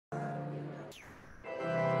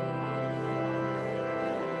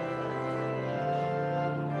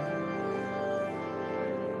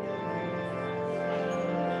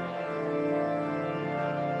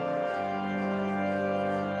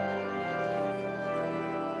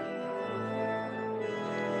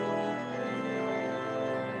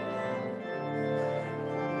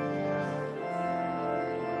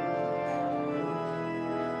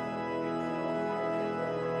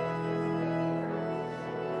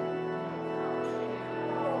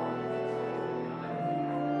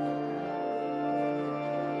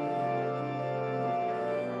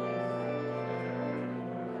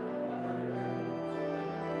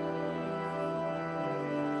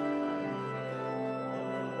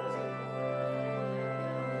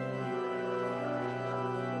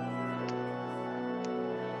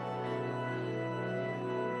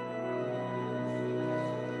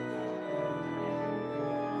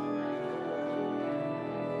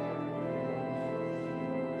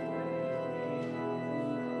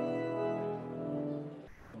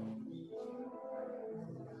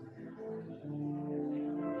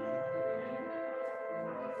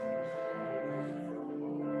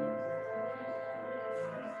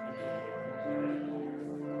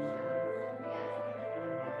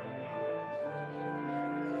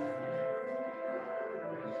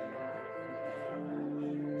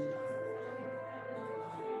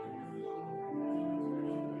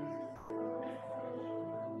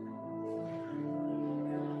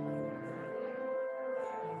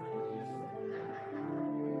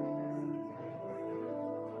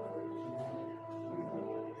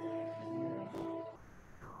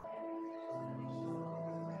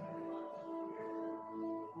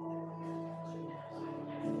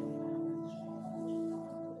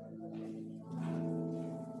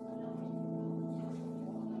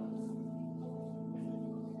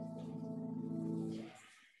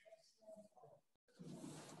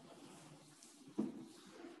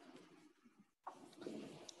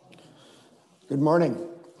Good morning.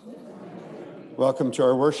 Welcome to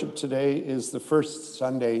our worship. Today is the first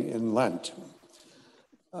Sunday in Lent.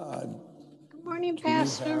 Good morning,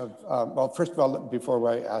 Pastor. Well, first of all, before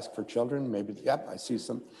I ask for children, I see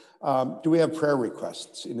some. Do we have prayer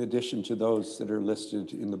requests in addition to those that are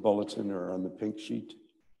listed in the bulletin or on the pink sheet?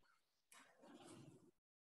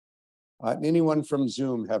 Anyone from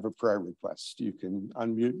Zoom have a prayer request? You can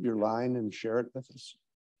unmute your line and share it with us.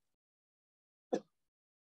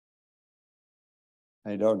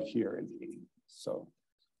 I don't hear any. So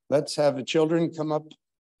let's have the children come up.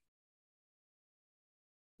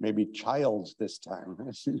 Maybe childs this time.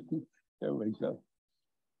 There we go.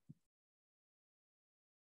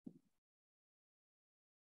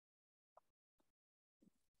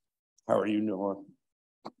 How are you, Noah?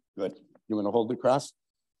 Good. You want to hold the cross?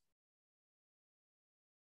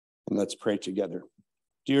 And let's pray together.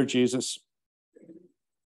 Dear Jesus,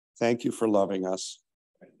 thank you for loving us.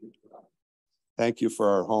 Thank you for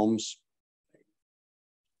our homes.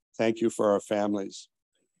 Thank you for our families.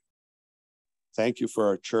 Thank you for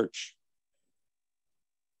our church.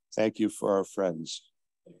 Thank you for our friends.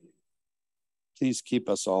 Please keep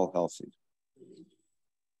us all healthy.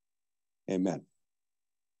 Amen.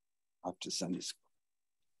 Up to Sunday school.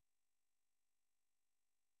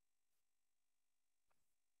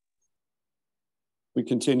 We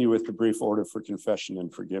continue with the brief order for confession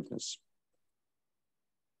and forgiveness.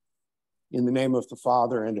 In the name of the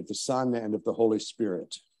Father, and of the Son, and of the Holy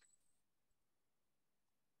Spirit.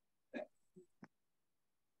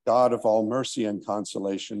 God of all mercy and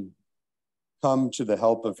consolation, come to the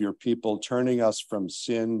help of your people, turning us from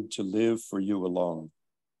sin to live for you alone.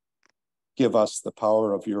 Give us the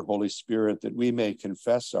power of your Holy Spirit that we may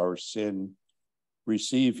confess our sin,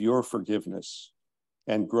 receive your forgiveness,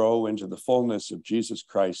 and grow into the fullness of Jesus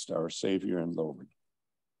Christ, our Savior and Lord.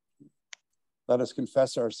 Let us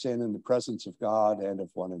confess our sin in the presence of God and of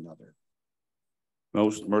one another.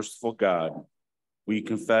 Most merciful God, we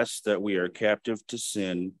confess that we are captive to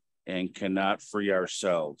sin and cannot free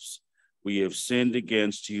ourselves. We have sinned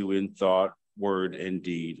against you in thought, word, and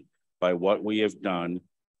deed, by what we have done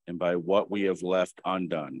and by what we have left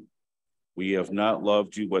undone. We have not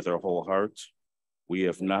loved you with our whole heart. We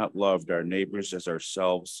have not loved our neighbors as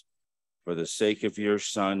ourselves. For the sake of your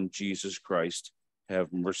Son, Jesus Christ,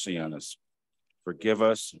 have mercy on us. Forgive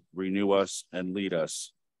us, renew us, and lead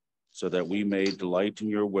us, so that we may delight in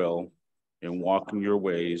your will and walk in your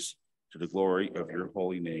ways to the glory of your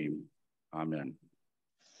holy name. Amen.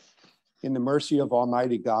 In the mercy of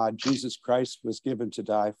Almighty God, Jesus Christ was given to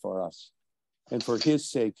die for us, and for his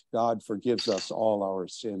sake, God forgives us all our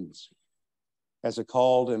sins. As a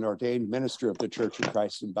called and ordained minister of the Church of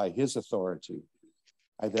Christ, and by his authority,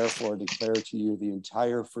 I therefore declare to you the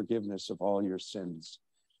entire forgiveness of all your sins.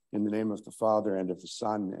 In the name of the Father, and of the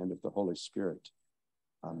Son, and of the Holy Spirit.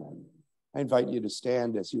 Amen. I invite you to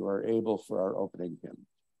stand as you are able for our opening hymn.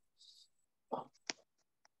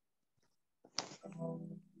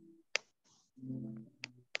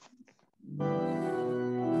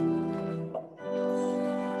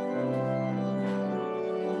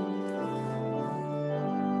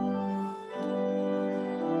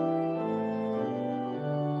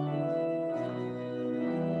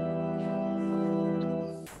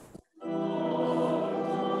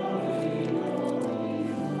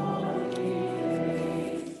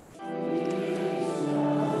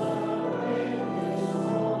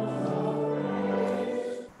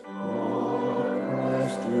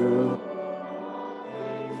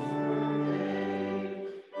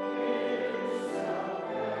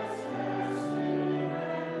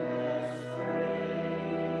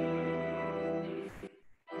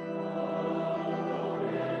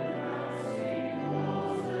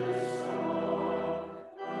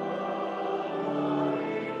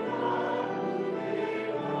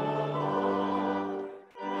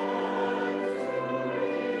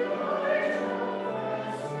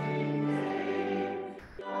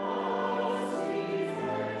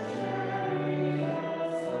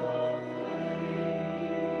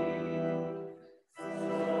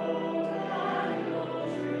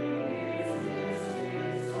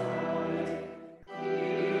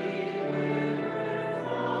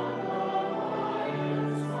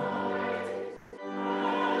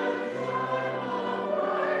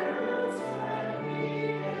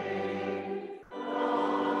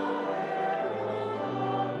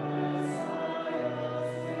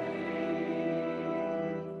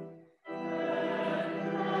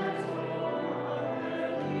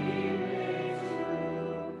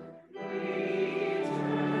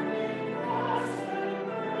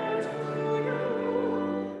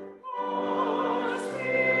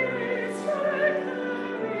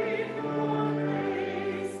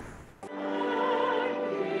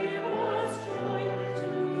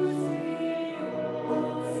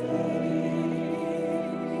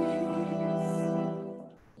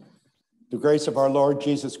 The grace of our Lord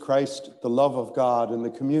Jesus Christ, the love of God, and the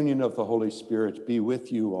communion of the Holy Spirit be with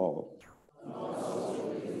you all.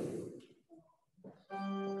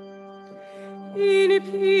 In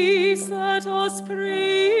peace, let us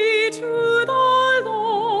pray to the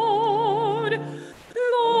Lord.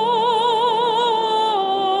 Lord,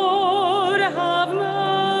 have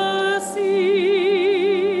mercy.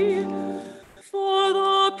 For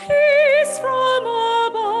the peace from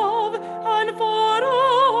above and for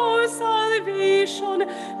our salvation,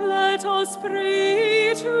 let us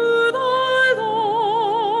pray to the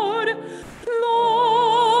Lord. Lord,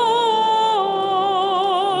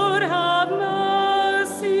 have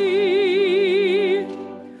mercy.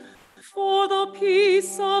 For the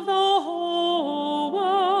peace of the whole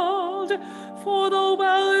world, for the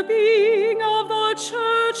well-being of the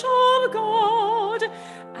Church of God,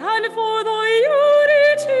 and for the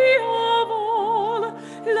unity of all,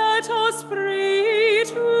 let us pray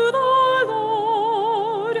to the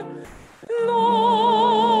Lord.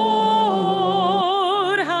 Lord,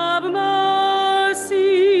 have mercy.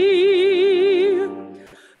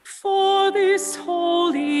 For this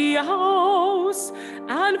holy house,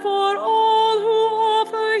 and for all who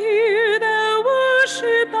offer here their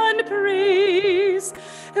worship and praise,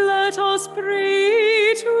 let us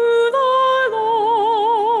pray to the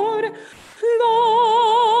Lord. Lord,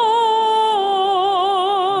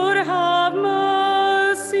 have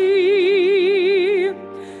mercy.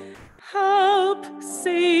 Help,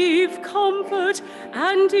 save, comfort,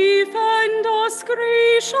 and defend us,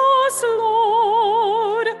 gracious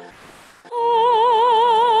Lord.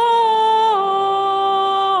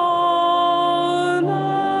 Amen.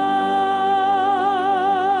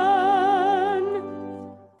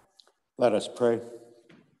 Let us pray.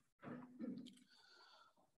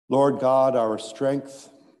 Lord God, our strength,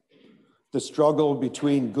 the struggle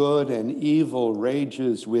between good and evil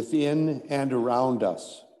rages within and around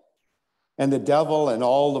us, and the devil and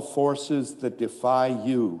all the forces that defy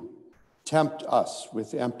you tempt us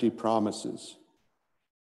with empty promises.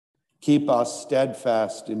 Keep us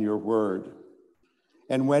steadfast in your word,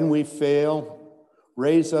 and when we fail,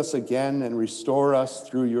 raise us again and restore us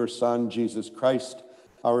through your Son, Jesus Christ,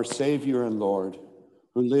 our Savior and Lord,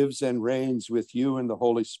 who lives and reigns with you in the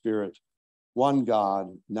Holy Spirit, one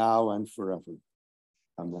God, now and forever.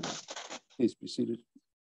 Amen. Please be seated.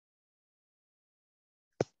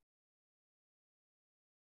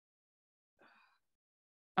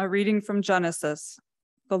 A reading from Genesis.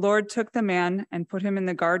 The Lord took the man and put him in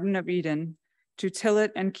the Garden of Eden to till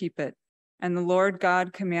it and keep it. And the Lord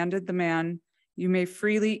God commanded the man, "You may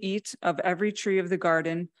freely eat of every tree of the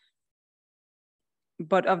garden,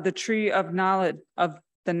 but of the tree of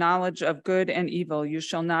the knowledge of good and evil you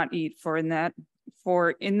shall not eat, for in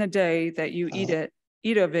the day that you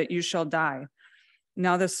eat of it, you shall die."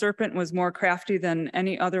 Now the serpent was more crafty than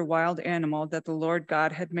any other wild animal that the Lord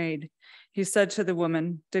God had made. He said to the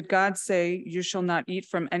woman, "Did God say you shall not eat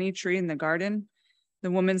from any tree in the garden?" The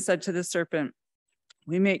woman said to the serpent,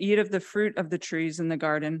 "We may eat of the fruit of the trees in the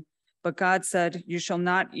garden, but God said, you shall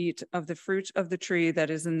not eat of the fruit of the tree that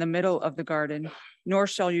is in the middle of the garden, nor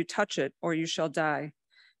shall you touch it, or you shall die."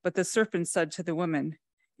 But the serpent said to the woman,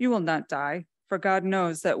 "You will not die, for God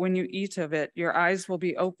knows that when you eat of it, your eyes will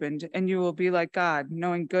be opened, and you will be like God,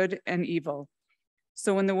 knowing good and evil."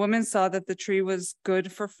 So when the woman saw that the tree was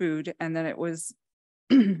good for food, and then it was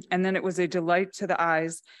a delight to the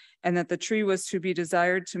eyes, and that the tree was to be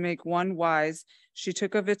desired to make one wise, she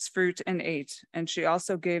took of its fruit and ate, and she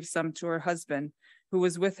also gave some to her husband, who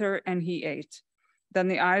was with her, and he ate. Then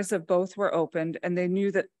the eyes of both were opened, and they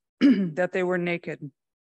knew that, that they were naked,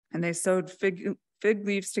 and they sewed fig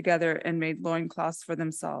leaves together and made loincloths for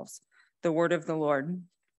themselves. The word of the Lord.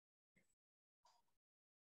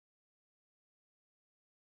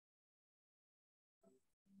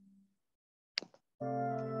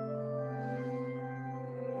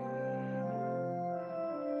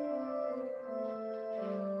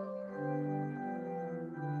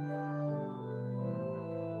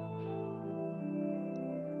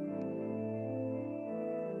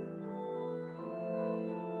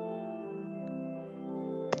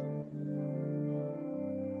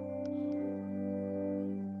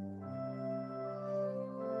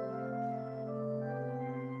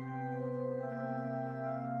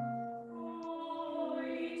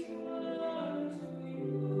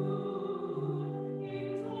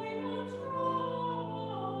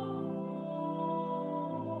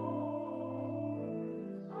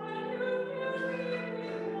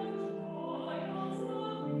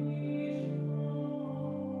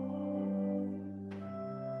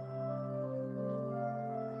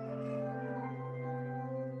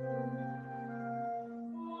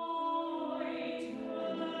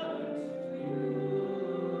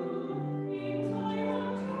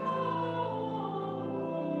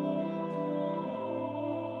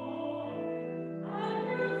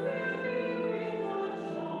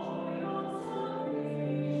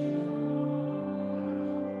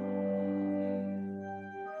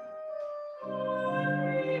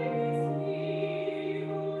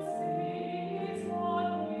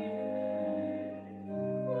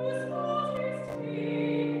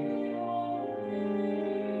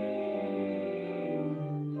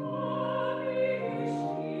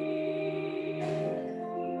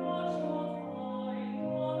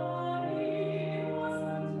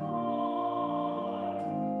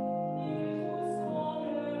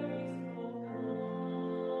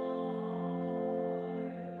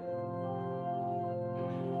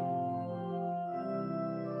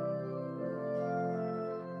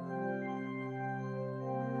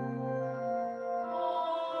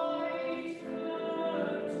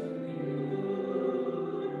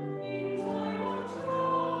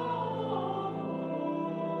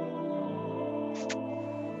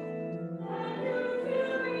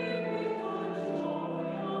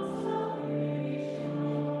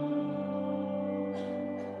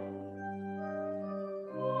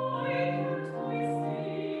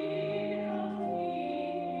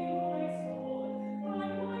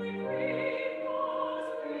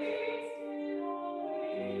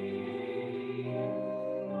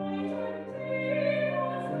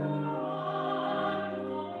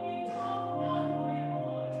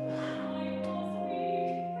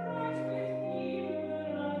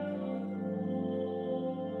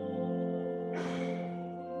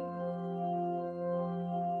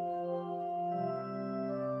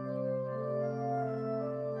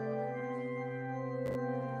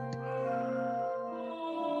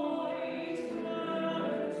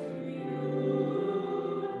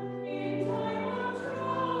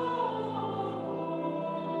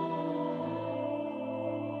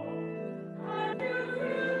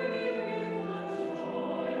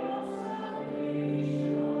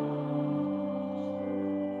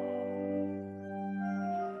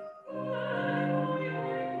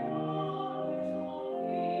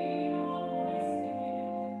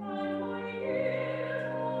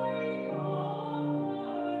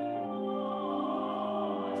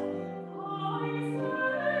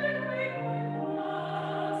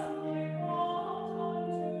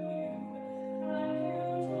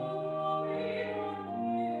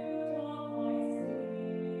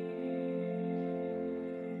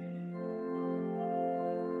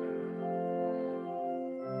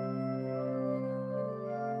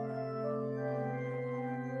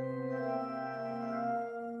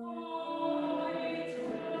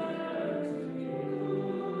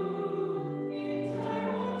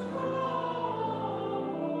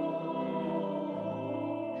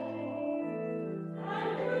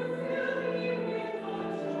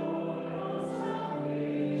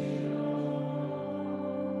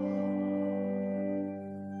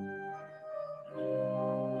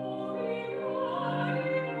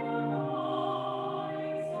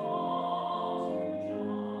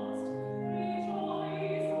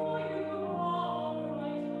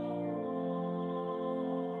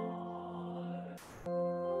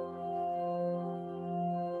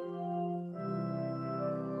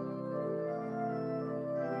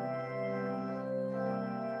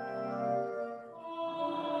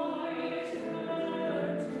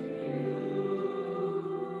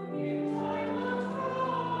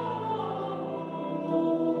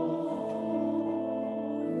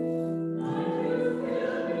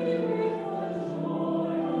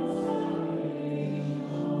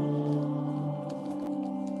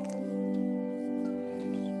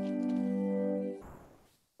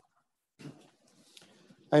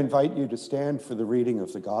 I invite you to stand for the reading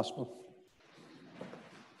of the gospel.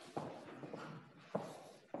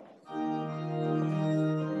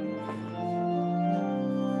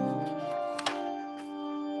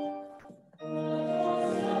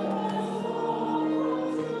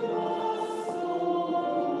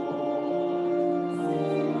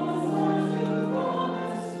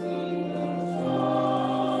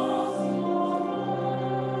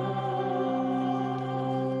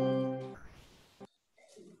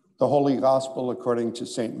 The Holy Gospel according to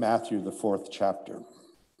St. Matthew, the 4th chapter.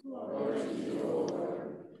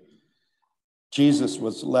 Jesus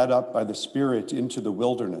was led up by the Spirit into the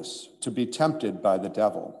wilderness to be tempted by the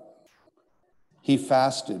devil. He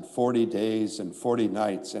fasted 40 days and 40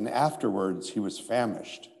 nights, and afterwards he was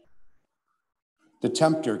famished. The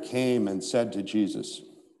tempter came and said to Jesus,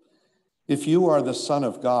 "If you are the Son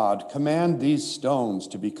of God, command these stones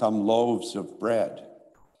to become loaves of bread."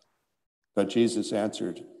 But Jesus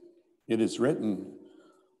answered, "It is written,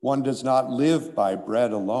 one does not live by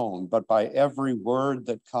bread alone, but by every word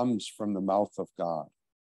that comes from the mouth of God."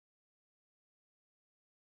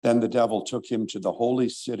 Then the devil took him to the holy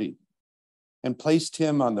city and placed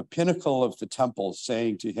him on the pinnacle of the temple,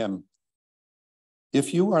 saying to him,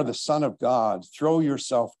 "If you are the Son of God, throw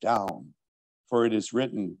yourself down, for it is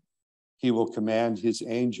written, he will command his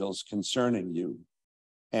angels concerning you,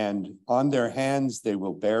 and on their hands they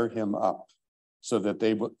will bear him up, so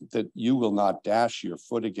that you will not dash your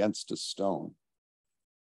foot against a stone."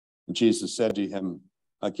 And Jesus said to him,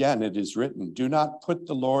 "Again, it is written, do not put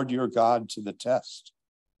the Lord your God to the test."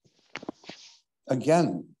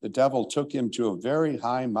 Again, the devil took him to a very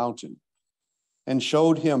high mountain and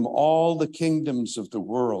showed him all the kingdoms of the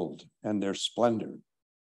world and their splendor.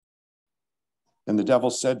 And the devil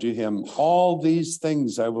said to him, "All these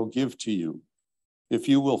things I will give to you if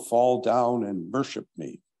you will fall down and worship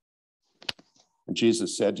me." And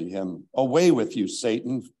Jesus said to him, "Away with you,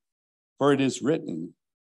 Satan, for it is written,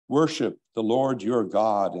 worship the Lord your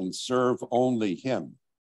God and serve only him."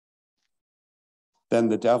 Then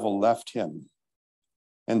the devil left him,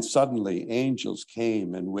 and suddenly angels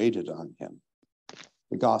came and waited on him.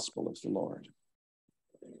 The gospel of the Lord.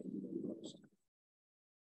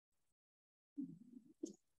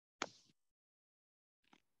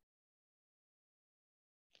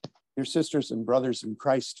 Dear sisters and brothers in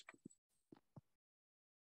Christ,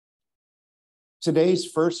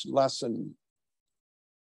 today's first lesson,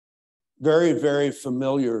 very, very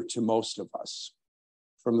familiar to most of us,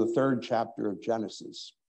 from the 3rd chapter of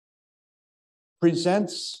Genesis,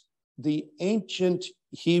 presents the ancient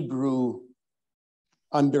Hebrew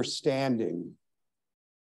understanding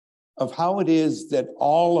of how it is that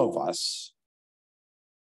all of us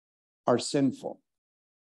are sinful.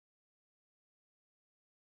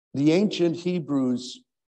 The ancient Hebrews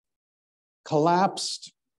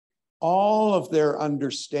collapsed all of their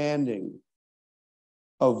understanding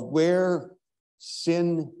of where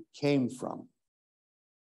sin came from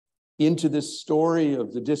into this story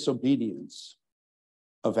of the disobedience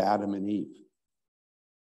of Adam and Eve.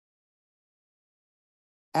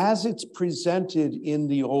 As it's presented in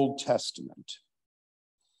the Old Testament,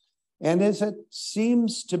 and as it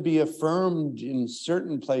seems to be affirmed in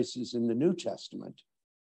certain places in the New Testament,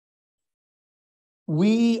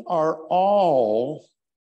 we are all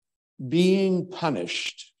being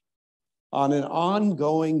punished on an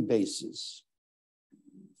ongoing basis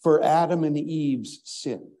for Adam and Eve's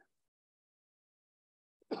sin.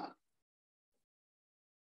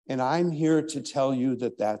 And I'm here to tell you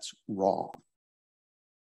that that's wrong.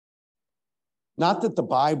 Not that the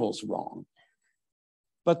Bible's wrong,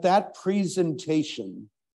 but that presentation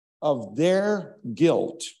of their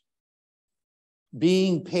guilt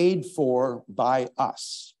being paid for by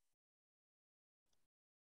us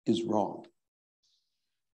is wrong.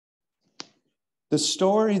 The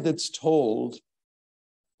story that's told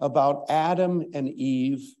about Adam and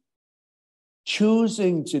Eve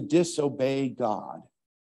choosing to disobey God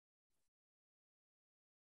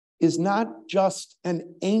is not just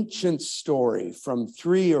an ancient story from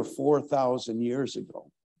 3,000 or 4,000 years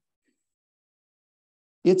ago.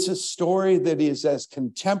 It's a story that is as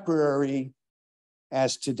contemporary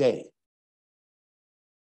as today.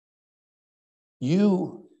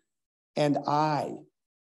 You and I,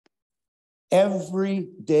 every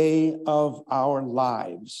day of our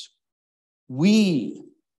lives, we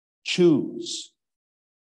choose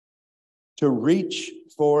to reach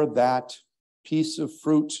for that piece of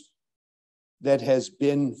fruit that has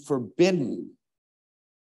been forbidden.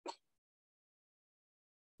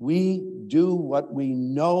 We do what we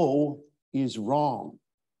know is wrong.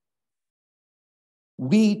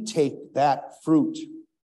 We take that fruit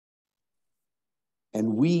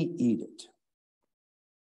and we eat it.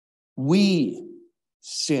 We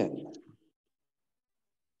sin.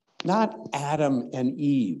 Not Adam and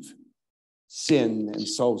Eve sin, and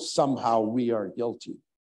so somehow we are guilty.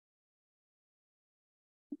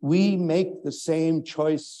 We make the same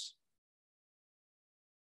choice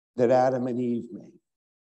that Adam and Eve made.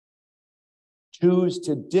 Choose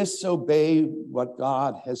to disobey what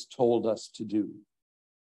God has told us to do.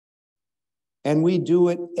 And we do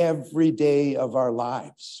it every day of our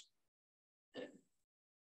lives.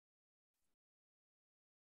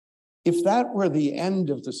 If that were the end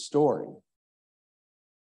of the story,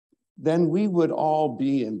 then we would all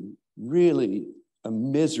be in really a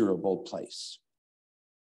miserable place.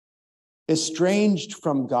 Estranged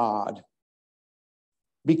from God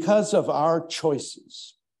because of our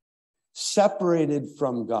choices, separated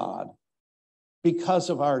from God because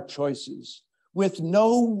of our choices, with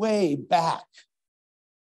no way back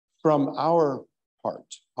from our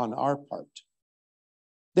part, on our part.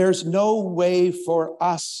 There's no way for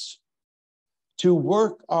us to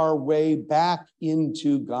work our way back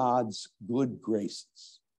into God's good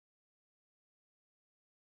graces.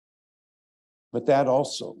 But that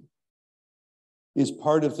also is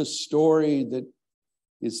part of the story that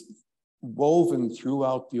is woven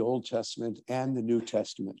throughout the Old Testament and the New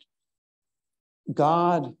Testament.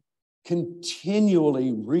 God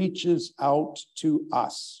continually reaches out to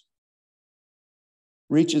us,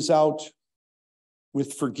 reaches out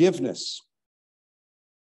with forgiveness,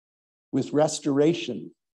 with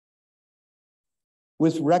restoration,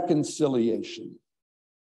 with reconciliation.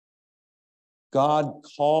 God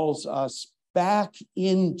calls us back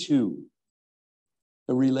into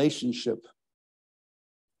the relationship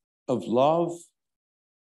of love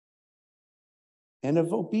and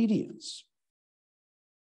of obedience.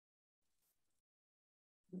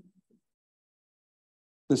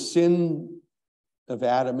 The sin of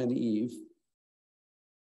Adam and Eve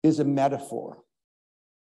is a metaphor.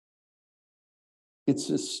 It's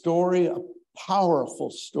a story, a powerful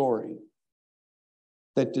story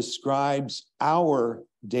that describes our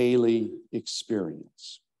daily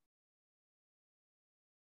experience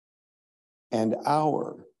and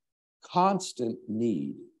our constant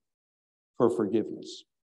need for forgiveness.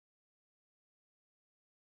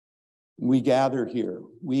 We gather here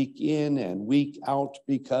week in and week out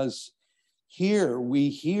because here we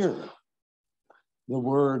hear the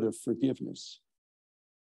word of forgiveness.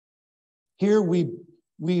 Here we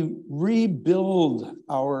rebuild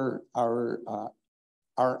our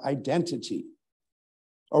identity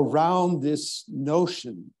around this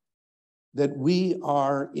notion that we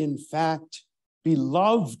are in fact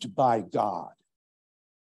beloved by God.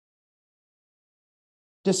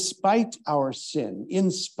 Despite our sin, in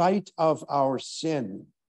spite of our sin,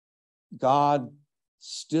 God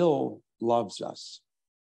still loves us.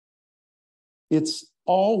 It's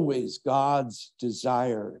always God's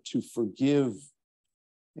desire to forgive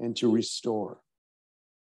and to restore.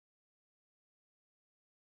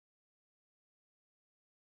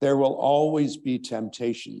 There will always be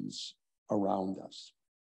temptations around us.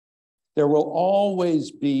 There will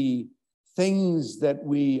always be things that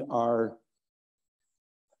we are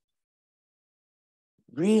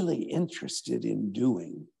really interested in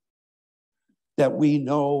doing that we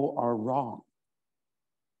know are wrong.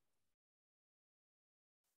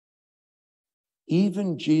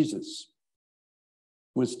 Even Jesus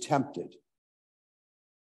was tempted.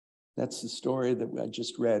 That's the story that I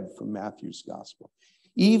just read from Matthew's gospel.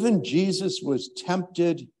 Even Jesus was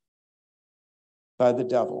tempted by the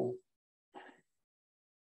devil,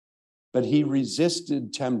 but he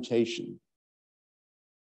resisted temptation.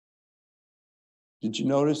 Did you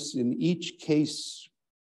notice in each case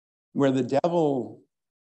where the devil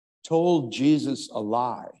told Jesus a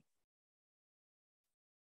lie,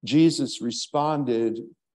 Jesus responded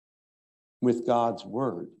with God's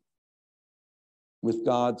word, with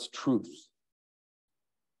God's truth.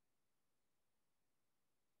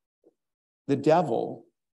 The devil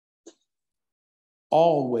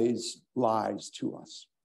always lies to us.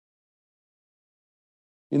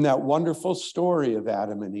 In that wonderful story of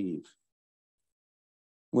Adam and Eve,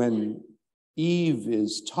 when Eve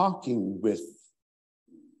is talking with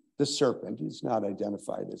the serpent, he's not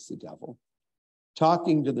identified as the devil,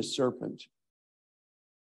 talking to the serpent.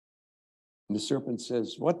 And the serpent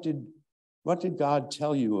says, what did God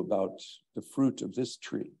tell you about the fruit of this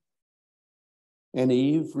tree? And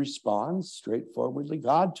Eve responds straightforwardly,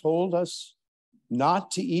 God told us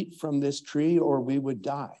not to eat from this tree or we would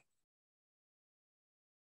die.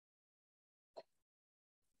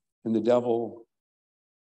 And the devil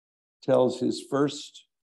tells his first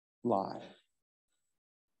lie.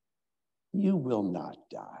 You will not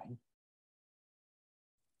die.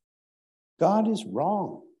 God is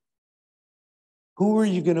wrong. Who are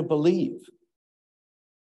you going to believe?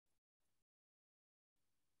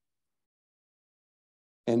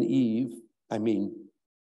 And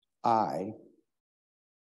I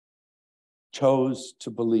chose to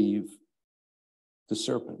believe the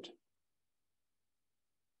serpent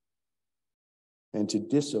and to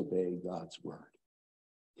disobey God's word.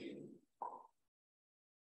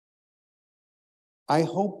 I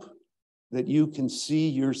hope that you can see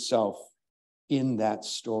yourself in that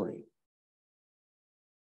story.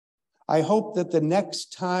 I hope that the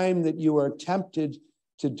next time that you are tempted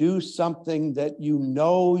to do something that you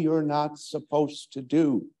know you're not supposed to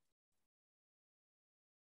do,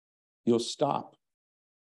 you'll stop.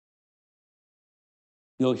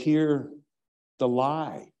 You'll hear the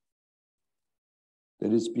lie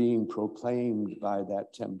that is being proclaimed by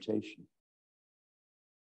that temptation.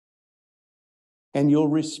 And you'll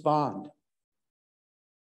respond,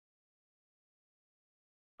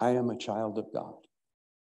 I am a child of God.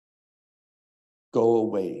 Go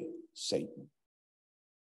away, Satan.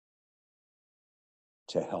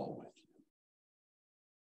 To hell with you.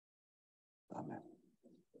 Amen.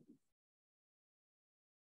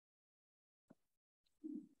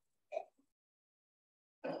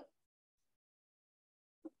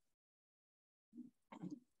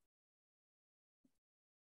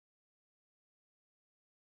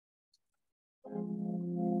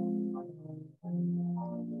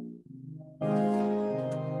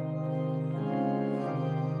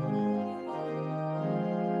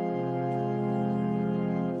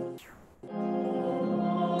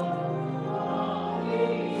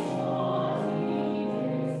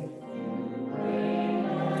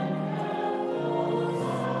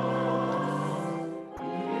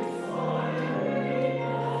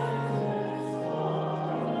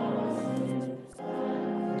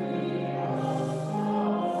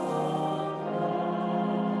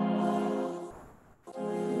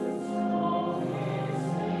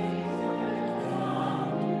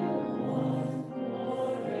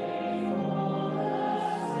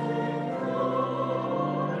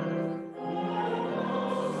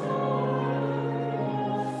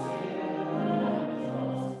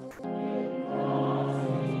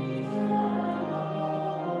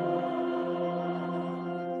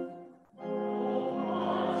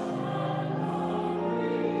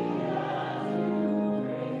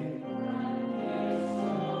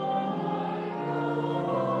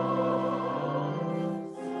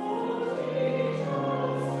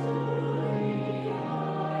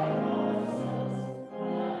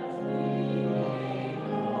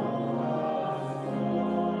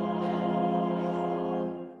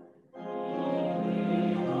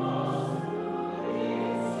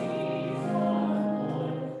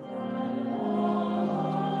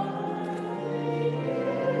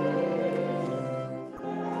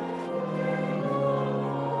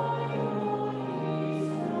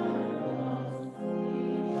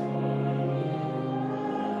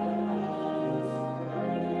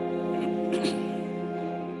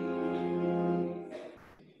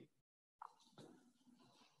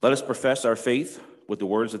 Let us profess our faith with the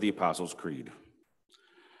words of the Apostles' Creed.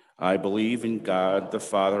 I believe in God, the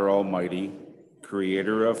Father Almighty,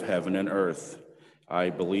 creator of heaven and earth. I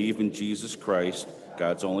believe in Jesus Christ,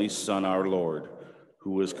 God's only Son, our Lord,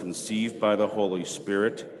 who was conceived by the Holy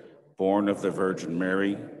Spirit, born of the Virgin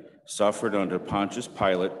Mary, suffered under Pontius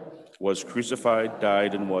Pilate, was crucified,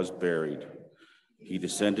 died, and was buried. He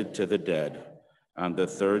descended to the dead. On the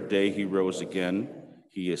third day he rose again.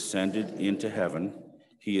 He ascended into heaven.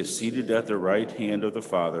 He is seated at the right hand of the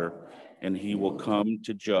Father, and he will come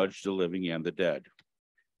to judge the living and the dead.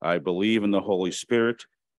 I believe in the Holy Spirit,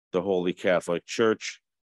 the Holy Catholic Church,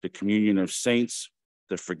 the communion of saints,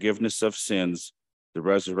 the forgiveness of sins, the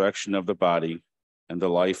resurrection of the body, and the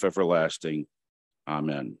life everlasting.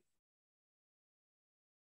 Amen.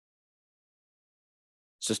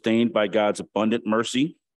 Sustained by God's abundant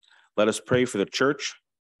mercy, let us pray for the church,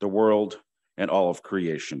 the world, and all of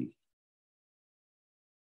creation.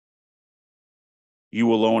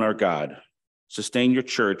 You alone are God. Sustain your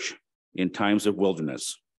church in times of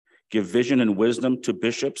wilderness. Give vision and wisdom to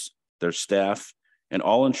bishops, their staff, and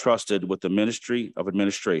all entrusted with the ministry of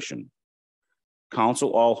administration.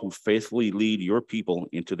 Counsel all who faithfully lead your people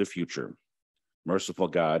into the future. Merciful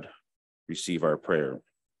God, receive our prayer.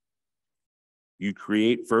 You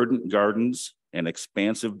create verdant gardens and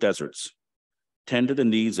expansive deserts. Tend to the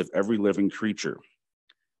needs of every living creature.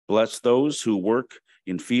 Bless those who work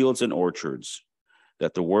in fields and orchards,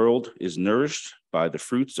 that the world is nourished by the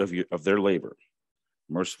fruits of their labor.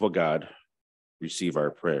 Merciful God, receive our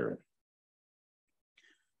prayer.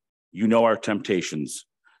 You know our temptations.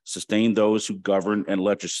 Sustain those who govern and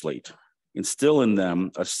legislate. Instill in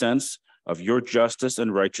them a sense of your justice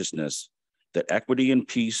and righteousness, that equity and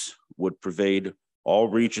peace would pervade all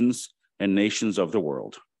regions and nations of the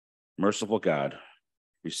world. Merciful God,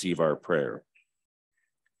 receive our prayer.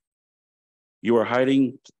 You are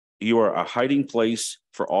a hiding place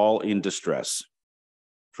for all in distress.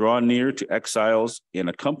 Draw near to exiles and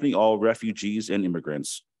accompany all refugees and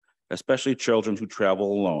immigrants, especially children who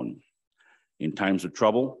travel alone. In times of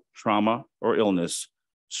trouble, trauma, or illness,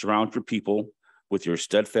 surround your people with your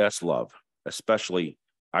steadfast love, especially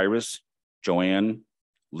Iris, Joanne,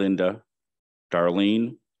 Linda,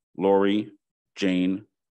 Darlene, Lori, Jane,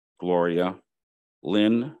 Gloria,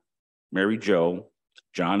 Lynn, Mary Jo,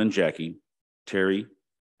 John and Jackie, Terry,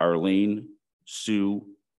 Arlene, Sue,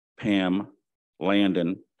 Pam,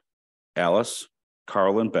 Landon, Alice,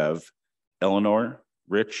 Carl and Bev, Eleanor,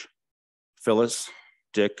 Rich, Phyllis,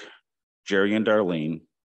 Dick, Jerry and Darlene,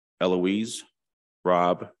 Eloise,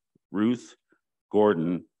 Rob, Ruth,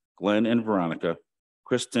 Gordon, Glenn and Veronica,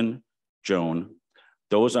 Kristen, Joan,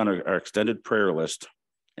 those on our extended prayer list,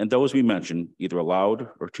 and those we mention either aloud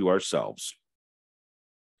or to ourselves.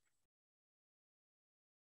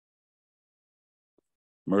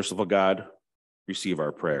 Merciful God, receive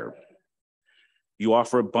our prayer. You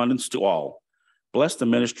offer abundance to all. Bless the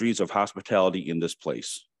ministries of hospitality in this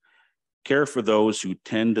place. Care for those who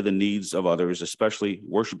tend to the needs of others, especially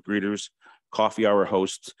worship greeters, coffee hour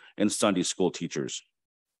hosts, and Sunday school teachers.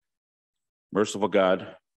 Merciful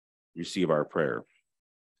God, receive our prayer.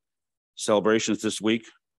 Celebrations this week: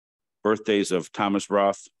 birthdays of Thomas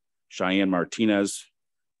Roth, Cheyenne Martinez,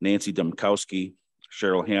 Nancy Demkowski,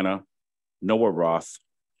 Cheryl Hanna, Noah Roth,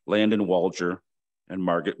 Landon Walger, and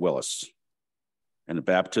Margaret Willis, and the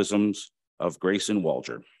baptisms of Grayson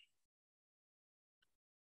Walger.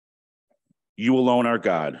 You alone are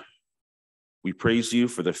God. We praise you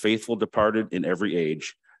for the faithful departed in every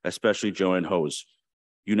age, especially Joanne Hose.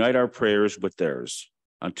 Unite our prayers with theirs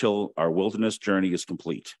until our wilderness journey is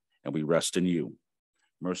complete and we rest in you.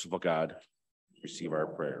 Merciful God, receive our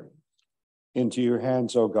prayer. Into your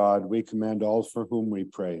hands, O God, we commend all for whom we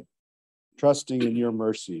pray, trusting in your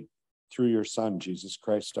mercy through your Son, Jesus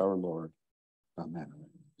Christ our Lord. Amen.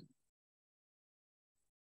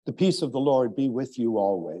 The peace of the Lord be with you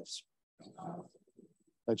always.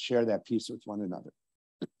 Let's share that peace with one another.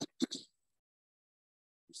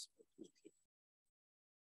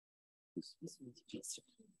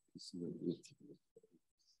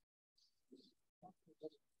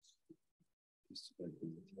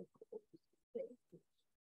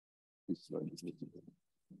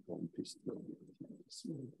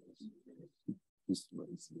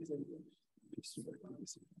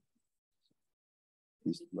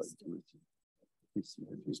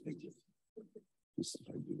 Peace of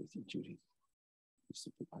Lord be with you, Judy. Peace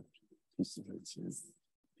of God. Peace of Lord,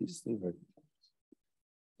 Peace of Lord.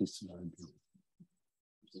 Peace of Lord be with you.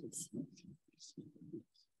 Peace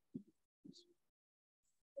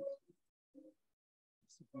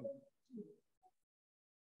of Lord.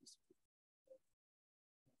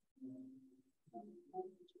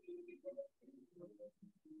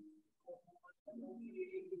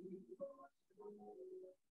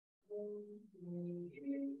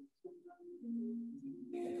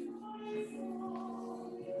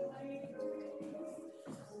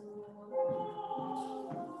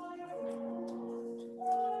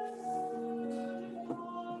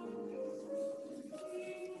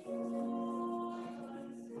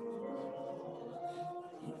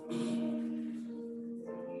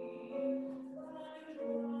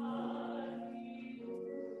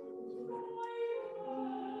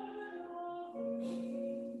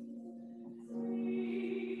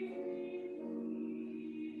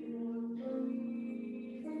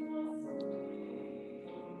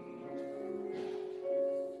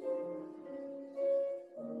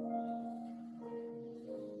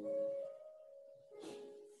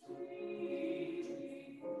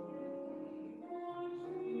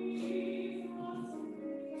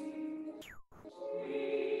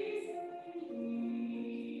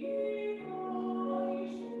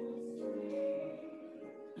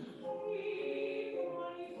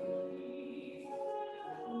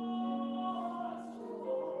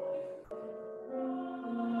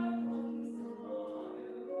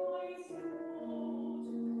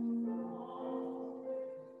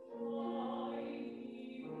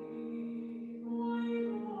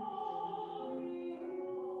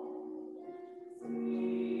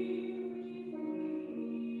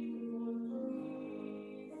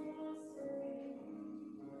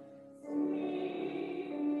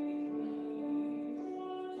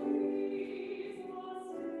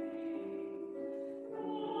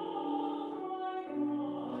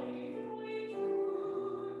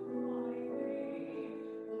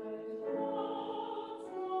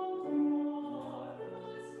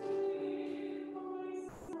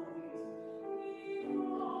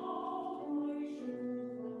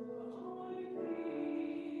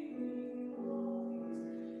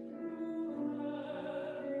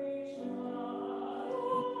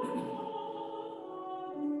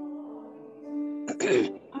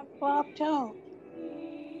 I flopped out.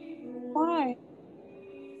 Why?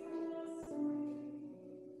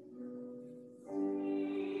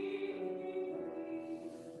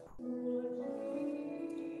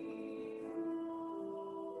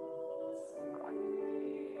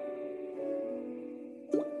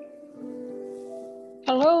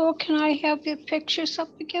 Hello, can I have the pictures up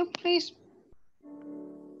again, please?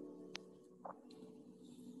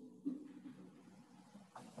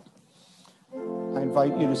 I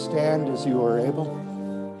invite you to stand as you are able.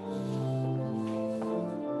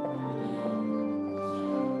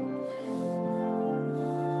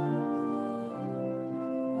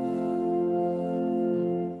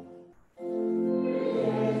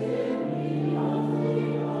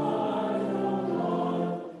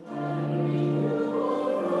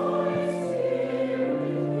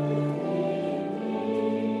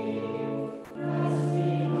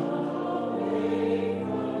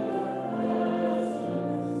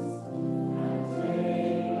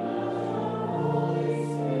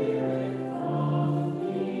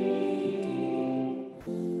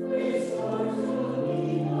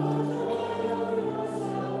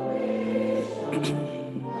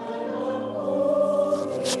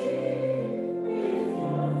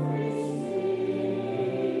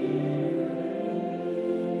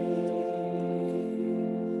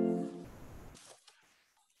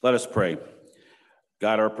 Let us pray.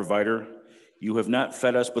 God, our provider, you have not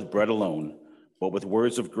fed us with bread alone, but with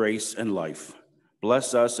words of grace and life.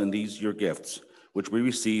 Bless us in these your gifts, which we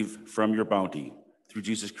receive from your bounty, through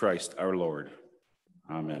Jesus Christ our Lord.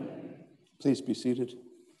 Amen. Please be seated.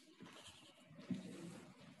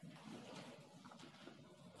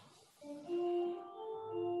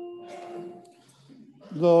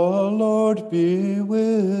 The Lord be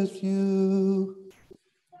with you.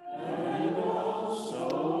 And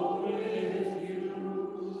also with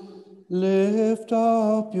you. Lift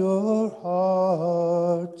up your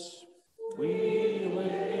hearts. We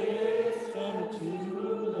lift them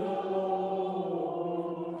to the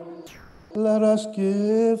Lord. Let us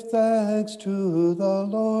give thanks to the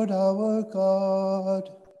Lord our God.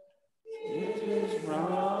 It is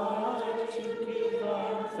right to give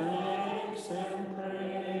our thanks and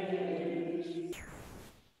praise.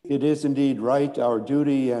 It is indeed right, our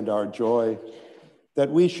duty and our joy, that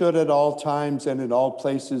we should at all times and in all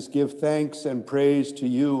places give thanks and praise to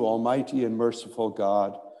you, Almighty and merciful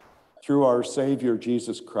God, through our Savior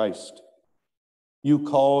Jesus Christ. You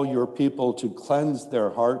call your people to cleanse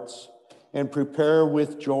their hearts and prepare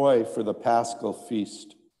with joy for the Paschal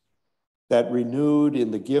feast, that renewed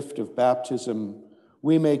in the gift of baptism,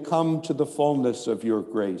 we may come to the fullness of your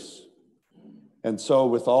grace. And so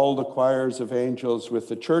with all the choirs of angels, with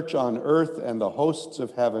the church on earth and the hosts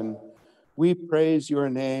of heaven, we praise your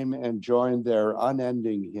name and join their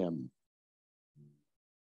unending hymn.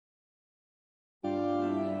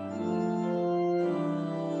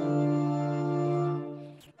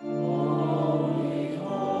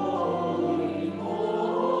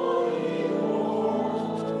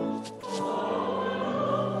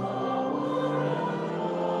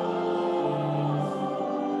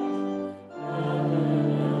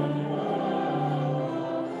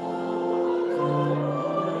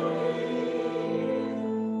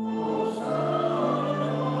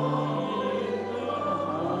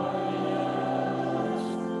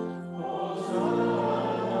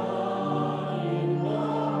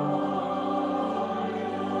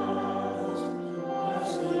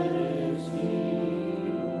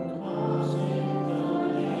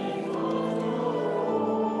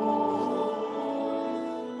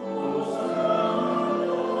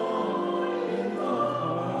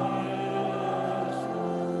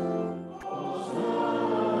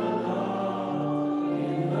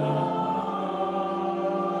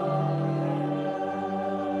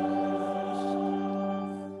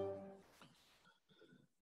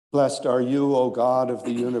 Blessed are you, O God of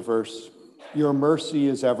the universe. Your mercy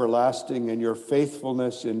is everlasting, and your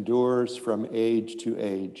faithfulness endures from age to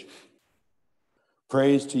age.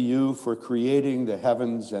 Praise to you for creating the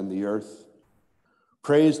heavens and the earth.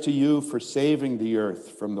 Praise to you for saving the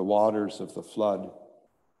earth from the waters of the flood.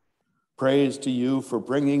 Praise to you for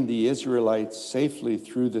bringing the Israelites safely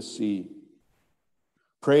through the sea.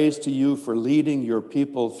 Praise to you for leading your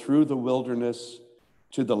people through the wilderness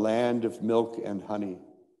to the land of milk and honey.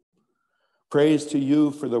 Praise to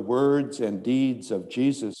you for the words and deeds of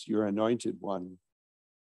Jesus, your anointed one.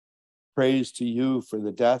 Praise to you for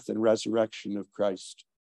the death and resurrection of Christ.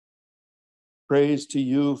 Praise to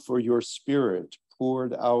you for your Spirit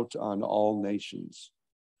poured out on all nations.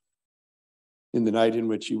 In the night in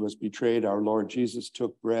which he was betrayed, our Lord Jesus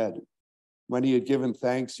took bread, When he had given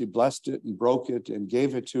thanks, he blessed it and broke it and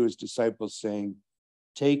gave it to his disciples, saying,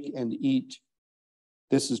 "Take and eat.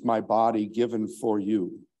 This is my body given for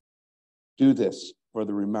you. Do this for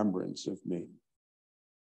the remembrance of me."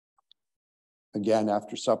 Again,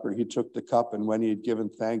 after supper, he took the cup, and when he had given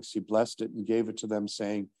thanks, he blessed it and gave it to them,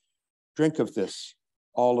 saying, "Drink of this,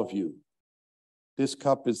 all of you. This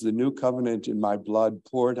cup is the new covenant in my blood,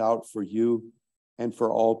 poured out for you and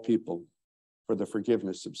for all people for the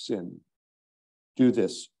forgiveness of sin. Do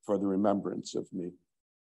this for the remembrance of me."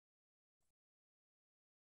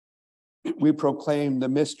 We proclaim the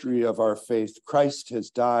mystery of our faith. Christ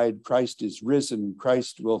has died, Christ is risen,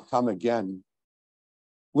 Christ will come again.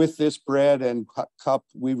 With this bread and cup,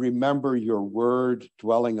 we remember your word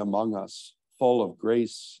dwelling among us, full of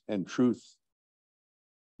grace and truth.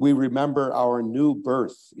 We remember our new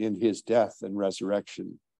birth in his death and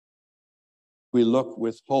resurrection. We look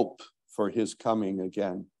with hope for his coming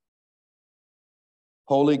again.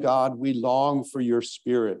 Holy God, we long for your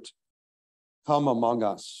Spirit. Come among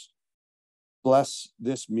us. Bless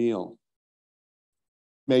this meal.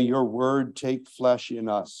 May your word take flesh in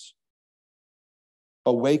us.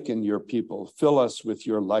 Awaken your people. Fill us with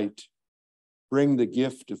your light. Bring the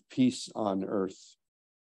gift of peace on earth.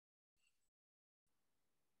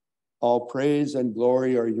 All praise and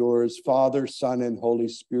glory are yours, Father, Son, and Holy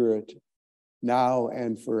Spirit, now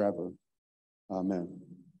and forever. Amen.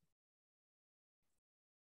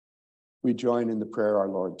 We join in the prayer our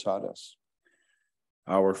Lord taught us.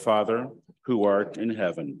 Our Father, who art in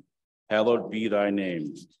heaven, hallowed be thy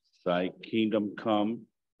name. Thy kingdom come,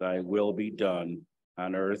 thy will be done,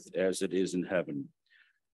 on earth as it is in heaven.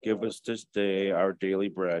 Give us this day our daily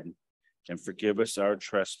bread, and forgive us our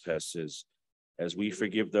trespasses, as we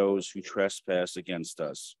forgive those who trespass against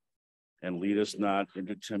us. And lead us not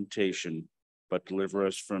into temptation, but deliver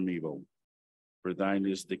us from evil. For thine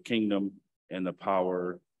is the kingdom, and the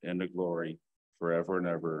power, and the glory, forever and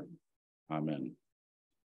ever. Amen.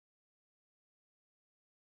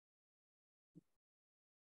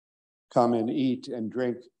 Come and eat and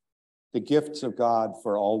drink the gifts of God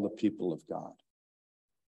for all the people of God.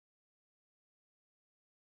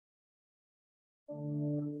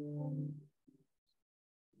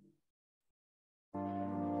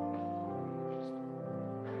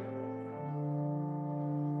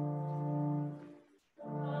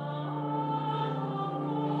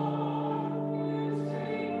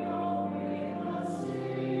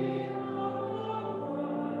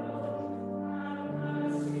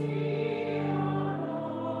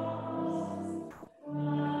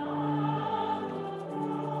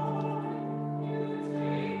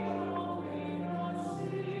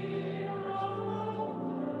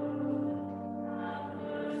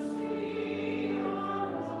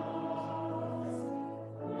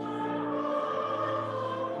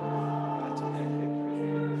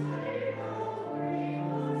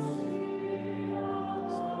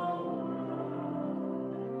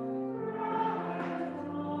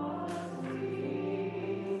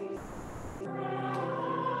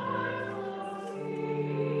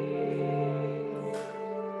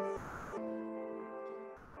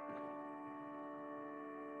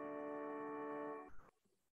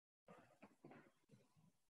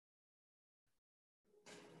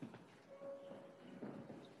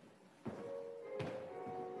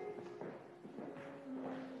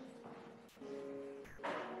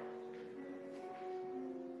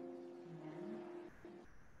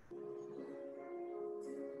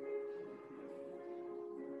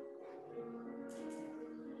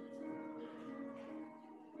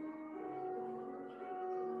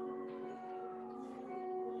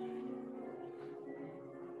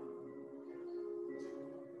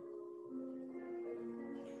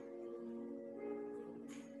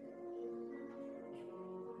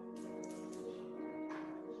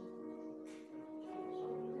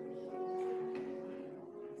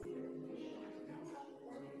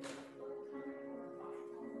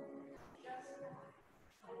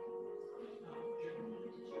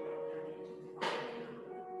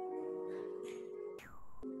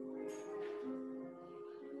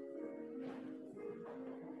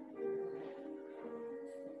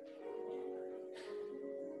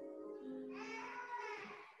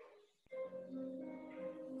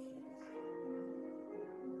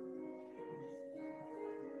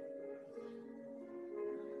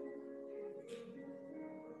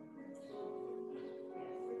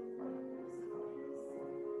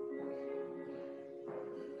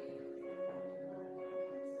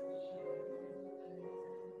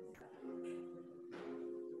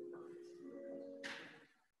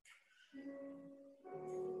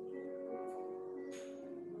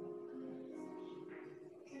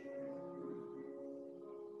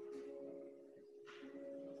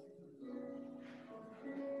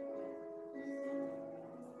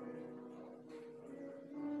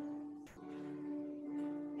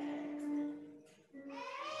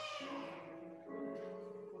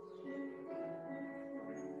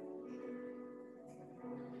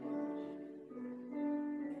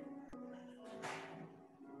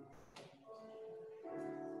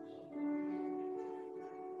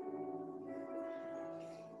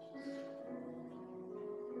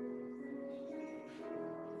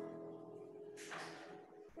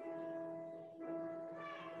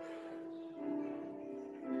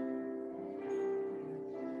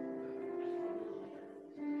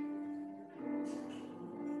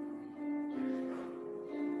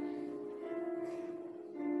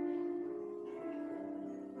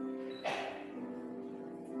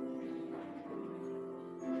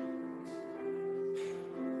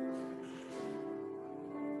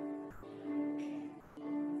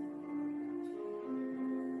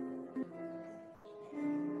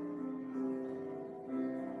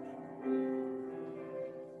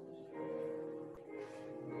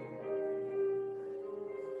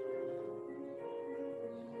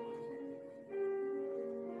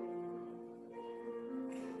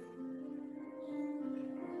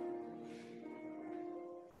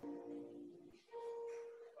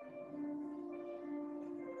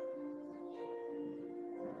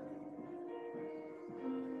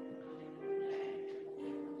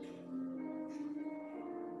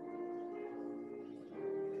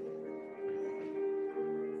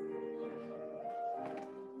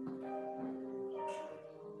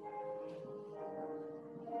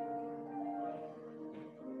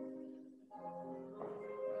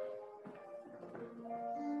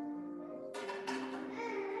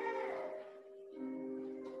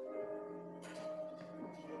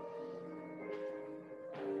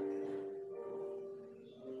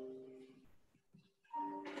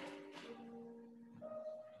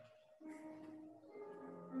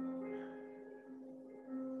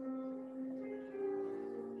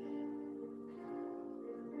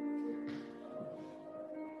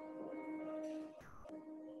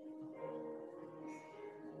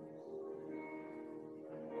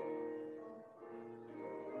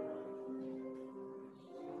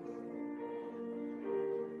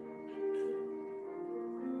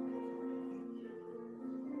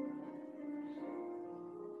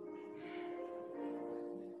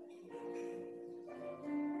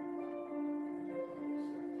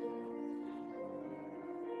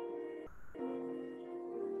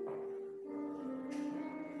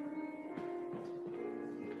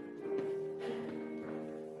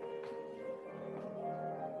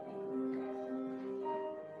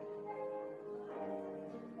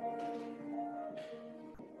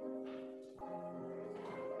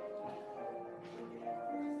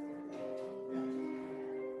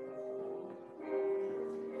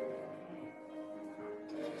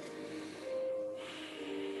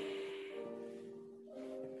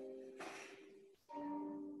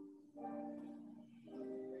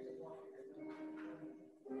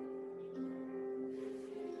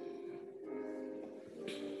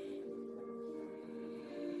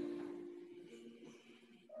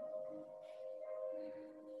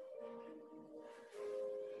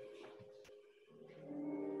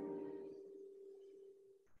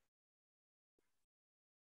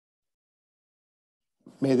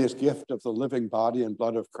 May this gift of the living body and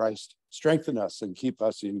blood of Christ strengthen us and keep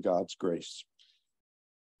us in God's grace.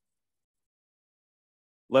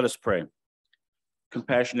 Let us pray.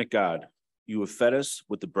 Compassionate God, you have fed us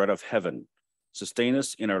with the bread of heaven. Sustain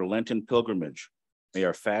us in our Lenten pilgrimage. May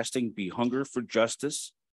our fasting be hunger for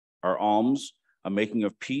justice, our alms a making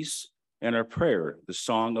of peace, and our prayer the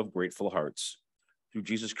song of grateful hearts. Through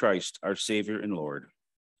Jesus Christ, our Savior and Lord.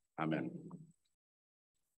 Amen.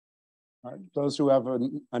 All right, those who have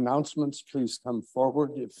announcements, please come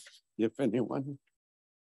forward if anyone.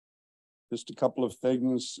 Just a couple of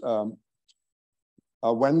things.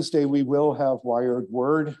 Wednesday, we will have Wired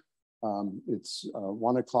Word. It's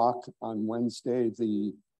 1 o'clock on Wednesday.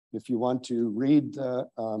 If you want to read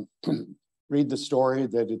the story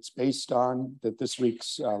that it's based on, that this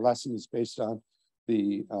week's lesson is based on,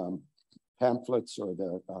 the pamphlets or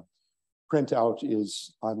the printout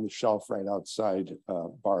is on the shelf right outside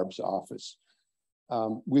Barb's office.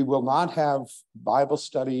 We will not have Bible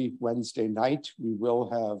study Wednesday night. We will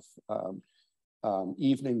have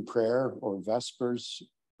evening prayer or Vespers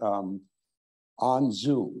on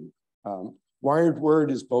Zoom. Wired Word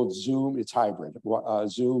is both Zoom, it's hybrid,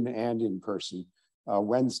 Zoom and in person.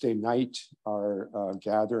 Wednesday night, our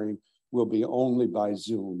gathering will be only by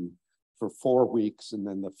Zoom for 4 weeks, and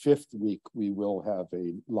then the 5th week, we will have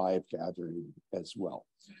a live gathering as well.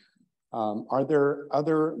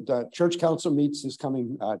 The church council meets this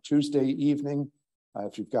coming Tuesday evening.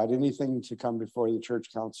 If you've got anything to come before the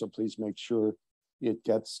church council, please make sure it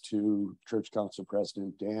gets to Church Council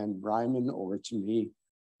President Dan Ryman or to me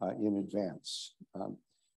in advance.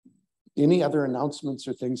 Any other announcements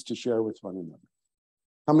or things to share with one another?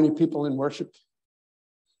 How many people in worship?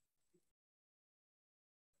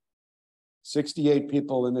 68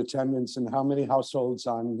 people in attendance, and how many households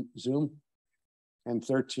on Zoom? And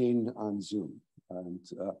 13 on Zoom. And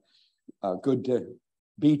good to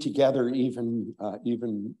be together even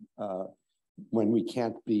when we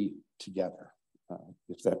can't be together,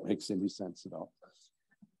 if that makes any sense at all.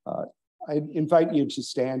 I invite you to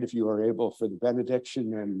stand if you are able for the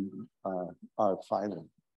benediction and our final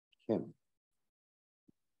hymn.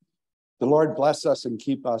 The Lord bless us and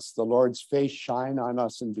keep us. The Lord's face shine on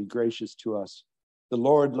us and be gracious to us. The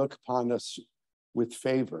Lord look upon us with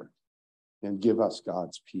favor and give us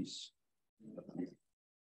God's peace.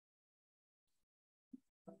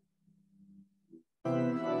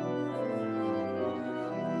 Amen.